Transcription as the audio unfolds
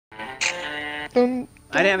I didn't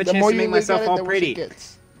have a chance to make myself all pretty.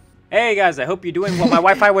 Hey guys, I hope you're doing well. My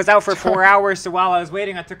Wi-Fi was out for 4 hours, so while I was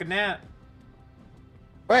waiting, I took a nap.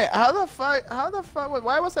 Wait, how the fuck,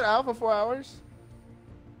 why was it out for 4 hours?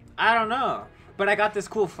 I don't know, but I got this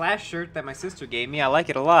cool Flash shirt that my sister gave me. I like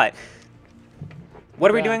it a lot. What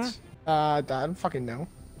are we doing? I don't fucking know.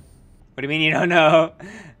 What do you mean you don't know?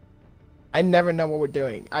 I never know what we're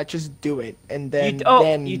doing. I just do it, and then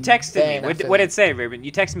you texted me. What did it say, Ruben?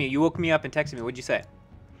 You texted me. You woke me up and texted me. What'd you say?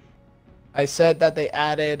 I said that they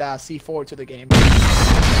added C4 to the game.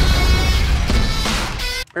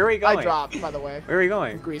 Where are we going? I dropped, by the way. Where are we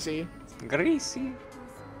going? Greasy. Greasy?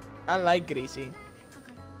 I like greasy.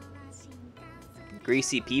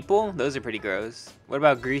 Greasy people? Those are pretty gross. What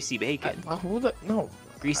about greasy bacon? No.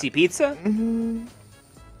 Greasy pizza?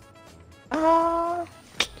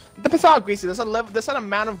 Depends on how greasy. There's an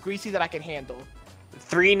amount of greasy that I can handle.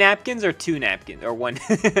 3 napkins or 2 napkins? Or 1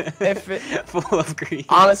 full of grease?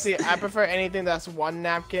 Honestly, I prefer anything that's 1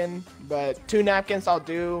 napkin, but 2 napkins I'll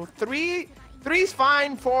do. 3's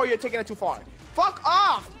fine. 4, you're taking it too far. Fuck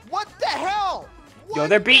off! What the hell? Yo,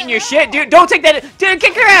 they're beating your shit, dude. Don't take that. Dude,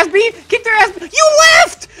 kick their ass, B. Kick their ass. You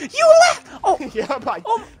left. You left. Oh. Yeah,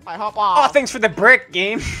 I hop off. Oh, thanks for the brick,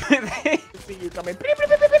 game. See you coming.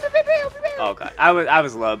 Oh god, I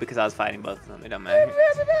was low because I was fighting both of them. It don't matter.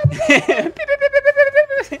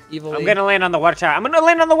 I'm gonna land on the water tower. I'm gonna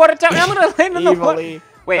land on the water tower. I'm gonna land on the water.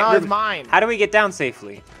 Wait, no, it's mine. How do we get down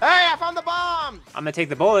safely? Hey, I found the bomb. I'm gonna take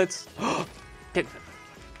the bullets.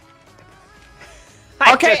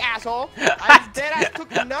 Okay, asshole. I took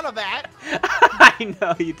none of that. I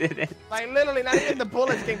know you didn't. Like, literally, not even the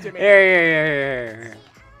bullets came to me. Here.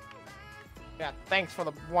 Yeah, thanks for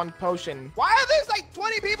the 1 potion. Why are there like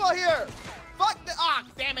 20 people here? Fuck the. Ah,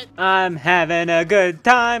 damn it. I'm having a good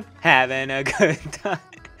time. Having a good time.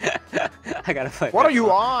 I gotta play. What are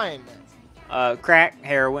you on? Crack,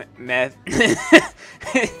 heroin, meth.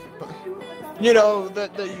 You know,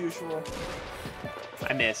 the usual.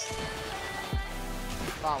 I missed.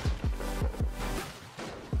 Wow.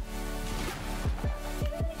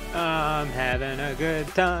 I'm having a good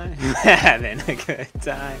time. Having a good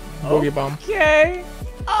time. Boogie bomb. Okay.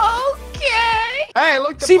 Hey,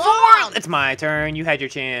 look, the C4! bomb! It's my turn. You had your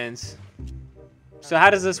chance. So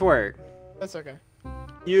how does this work? That's okay.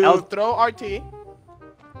 You throw RT,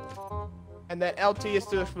 and then LT is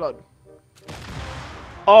to explode.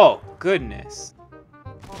 Oh, goodness.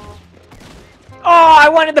 Oh, I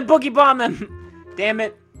wanted to boogie bomb them. Damn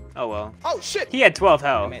it. Oh, well. Oh, shit. He had 12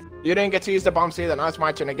 health. You didn't get to use the bomb either. Now it's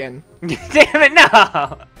my turn again. Damn it, no.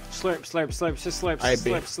 Slurp, just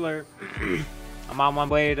slurp. I'm on my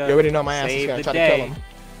way to you already know my ass is gonna try to kill him.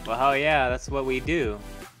 Well, hell yeah, that's what we do.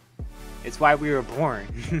 It's why we were born.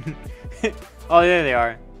 Oh, there they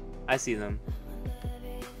are. I see them.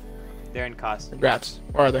 They're in costume. Congrats.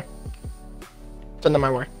 Where are they? Send them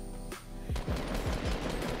my way.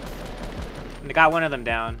 I got one of them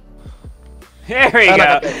down. There we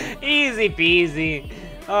go. Easy peasy.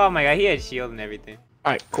 Oh my god, he had shield and everything.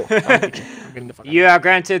 Alright, cool. You are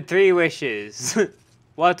granted 3 wishes.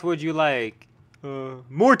 What would you like?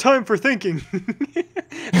 More time for thinking.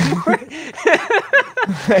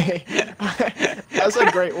 That's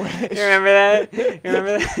a great wish. You remember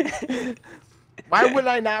that? Why would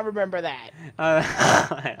I not remember that?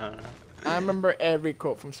 I don't know. I remember every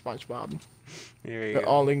quote from SpongeBob. They're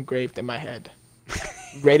all engraved in my head.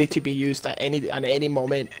 Ready to be used at any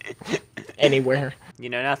moment, anywhere. You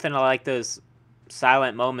know, nothing like those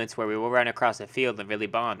silent moments where we will run across a field and really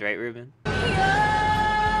bond, right, Ruben?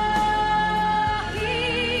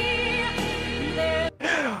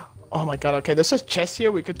 Oh my god, okay, there's a chest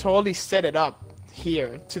here. We could totally set it up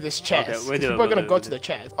here to this chest. Okay, people are gonna go to the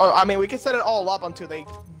chest. Oh, I mean, we can set it all up until they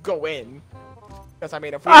go in. Because, I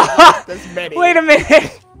mean, if we have this many... Wait a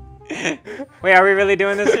minute! Wait, are we really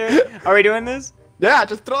doing this here? Are we doing this? Yeah,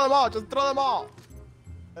 just throw them all.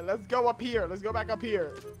 And let's go up here. Let's go back up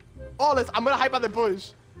here. Oh, I'm gonna hide by the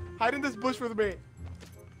bush. Hide in this bush with me.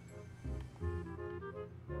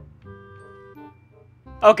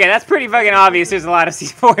 Okay, that's pretty fucking obvious. There's a lot of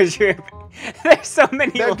C4s here. There's so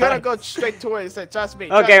many. They're gonna go straight towards it. Trust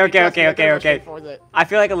me. Okay. I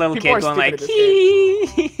feel like a little kid going like,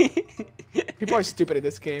 hee. People are stupid in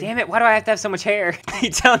this game. Damn it, why do I have to have so much hair?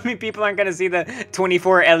 You telling me people aren't gonna see the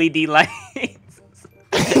 24 LED lights?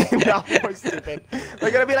 No, we're stupid.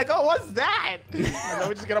 They're gonna be like, oh, what's that? And then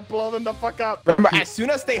we're just gonna blow them the fuck up. Remember, as soon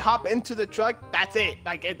as they hop into the truck, that's it.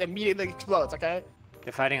 Like, it immediately explodes, okay?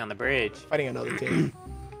 They're fighting on the bridge. Fighting another team.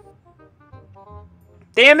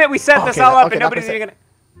 Damn it, we set this all up and nobody's even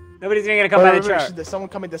gonna come by the truck. There's someone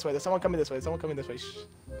coming this way. Shh.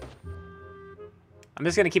 I'm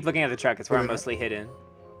just gonna keep looking at the truck. It's where I'm mostly hidden.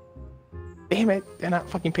 Damn it, they're not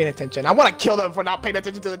fucking paying attention. I want to kill them for not paying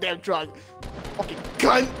attention to the damn truck. Fucking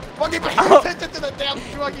gun. Fucking pay attention to the damn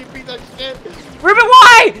truck, you piece of shit. Ruben,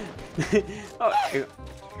 why? Because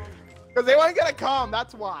they weren't gonna come,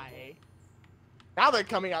 that's why. Now they're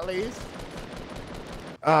coming at least.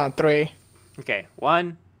 3. Okay,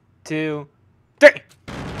 1, 2, 3.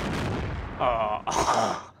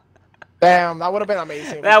 Oh. Damn, that would have been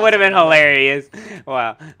amazing. That would have been hilarious.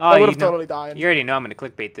 Wow. Oh, I would have totally died. You already know I'm gonna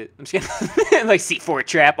clickbait it. I'm just gonna like C4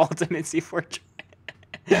 trap, ultimate C4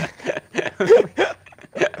 trap.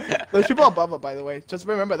 There's people above us, by the way. Just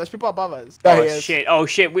remember, there's people above us. Oh shit! Oh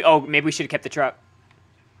shit! Maybe we should have kept the truck.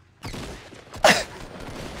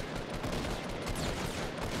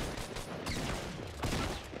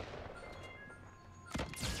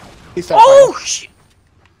 Oh shit!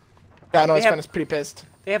 Yeah, I know his friend is pretty pissed.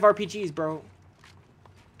 They have RPGs, bro.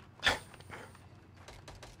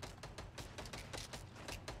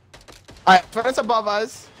 Alright, friends above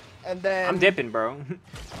us, and then... I'm dipping, bro.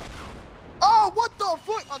 Oh, what the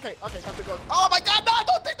fuck? Okay, time to go. Oh my god, no,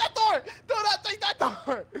 don't take that door! Do not take that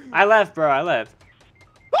door! I left, bro, I left.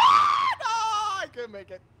 Ah, no, I couldn't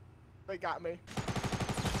make it. They got me.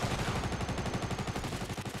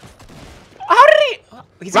 How did he?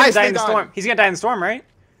 He's gonna die in the storm. He's gonna die in the storm, right?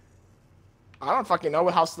 I don't fucking know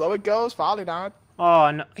how slow it goes. Probably not.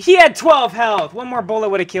 Oh no, he had 12 health. One more bullet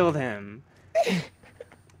would have killed him.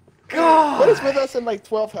 God. What is with us in like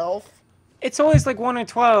 12 health? It's always like 1 or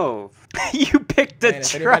 12. You picked the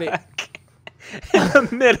truck in the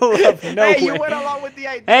middle of nowhere. Hey, you went along with the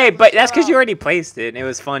idea. Hey, but that's because you already placed it. And it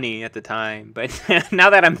was funny at the time. But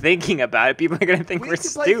now that I'm thinking about it, people are gonna think we're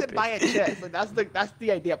stupid. Place it by a chest. Like, that's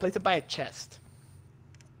the idea. Place it by a chest.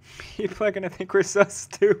 People are gonna think we're so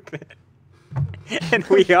stupid. And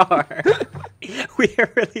we are. We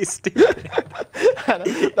are really stupid.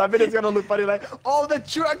 That video's gonna look funny like, oh, the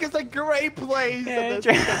truck is a great place. Yeah, this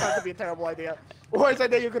has to be a terrible idea. Worst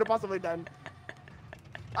idea you could have possibly done.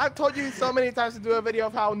 I've told you so many times to do a video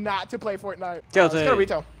of how not to play Fortnite. Let's go to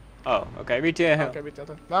retail. Oh, okay, retail. Okay,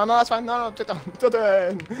 retail. No, that's fine. No, retail.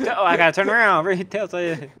 Oh, I gotta turn around. Retail.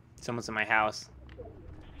 Someone's in my house.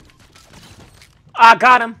 I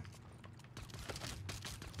got him.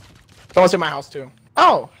 Someone's in my house too.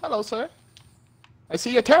 Oh, hello, sir. I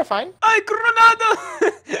see you're terrifying. Ay, Granada!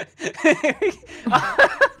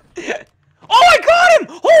 Oh, I got him!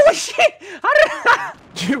 Holy shit! How did I...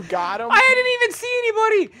 You got him? I didn't even see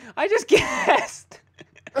anybody. I just guessed.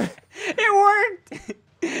 It worked.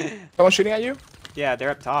 Someone shooting at you? Yeah, they're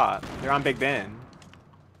up top. They're on Big Ben.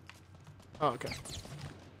 Oh, okay.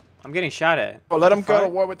 I'm getting shot at. Well, let them go to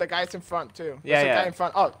war with the guys in front too. Yeah, There's a guy in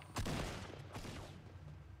front. Oh.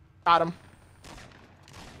 Got him.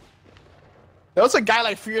 There was a guy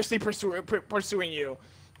like fiercely pursuing you.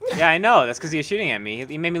 Yeah, I know. That's because he was shooting at me.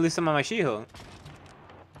 He made me lose some of my shield.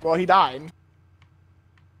 Well, he died.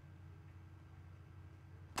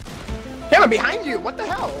 Damn, behind you! What the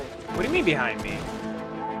hell? What do you mean behind me?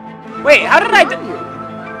 Wait, how did I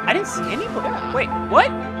didn't see anybody. Yeah. Wait,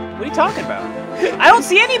 what? What are you talking about? I don't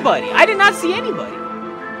see anybody. I did not see anybody.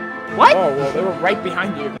 What? Oh, well, they were right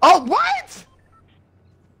behind you. Oh, what?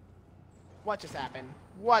 What just happened?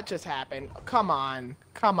 What just happened? Come on.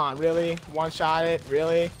 Come on, really? One-shot it?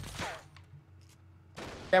 Really?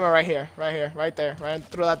 Damn it, right here. Right here. Right there. Right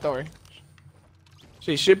through that door.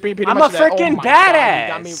 She should be pretty much I'm a freaking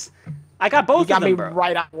badass. I got both of them, You bro. got me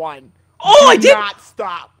right at one. Oh, I did! Do not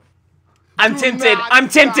stop. I'm tempted. I'm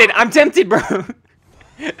tempted. I'm tempted, bro.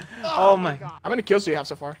 Oh my god. How many kills do you have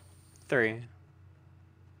so far? 3.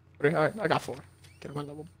 3? Alright, I got 4. Get one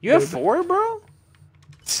level. You have 4, bro?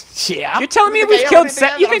 Yeah. You're telling me we've killed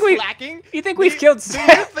 7? You think we've killed 7?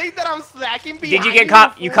 Do you think that I'm slacking behind? Did you get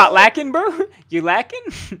caught? You caught lacking, bro? You lacking?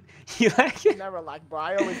 You lacking? I never lack, bro.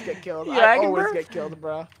 I always get killed. You lacking, I always bro? Get killed,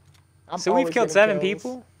 bro. So we've killed 7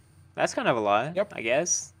 people? That's kind of a lot, yep. I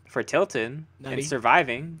guess. For tilted and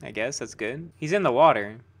surviving, I guess. That's good. He's in the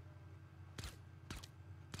water.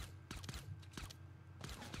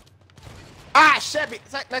 Ah, Chevy!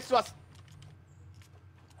 Next to us.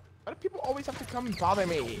 Why do people always have to come and bother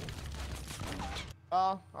me?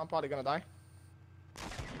 I'm probably gonna die.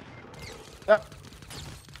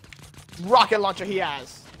 Rocket launcher he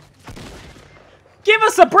has. Give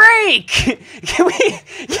us a break! Can we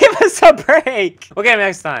give us a break? We'll get him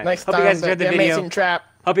next time. Hope you guys enjoyed the video. Amazing trap.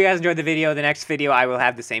 Hope you guys enjoyed the video. The next video, I will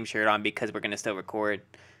have the same shirt on because we're gonna still record.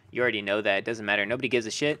 You already know that. It doesn't matter. Nobody gives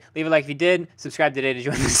a shit. Leave a like if you did. Subscribe today to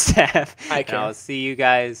join the staff. And I'll see you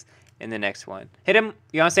guys in the next one. Hit him.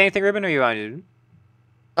 You want to say anything, Ruben, or you want to?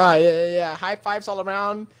 Yeah. High fives all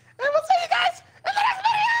around. And we'll see you guys in the next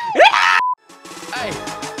video!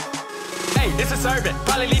 Hey, it's a servant,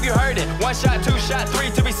 probably leave you hurting. 1 shot, 2 shot,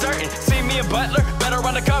 3 to be certain. See me and Butler, better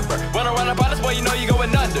run the cover. Run around about us, boy, you know you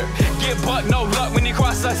going under. Get bucked, no luck when you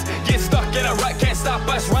cross us. Get stuck in a rut, can't stop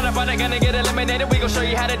us. Run up on it, gonna get eliminated. We gon' show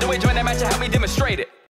you how to do it. Join that match and help me demonstrate it.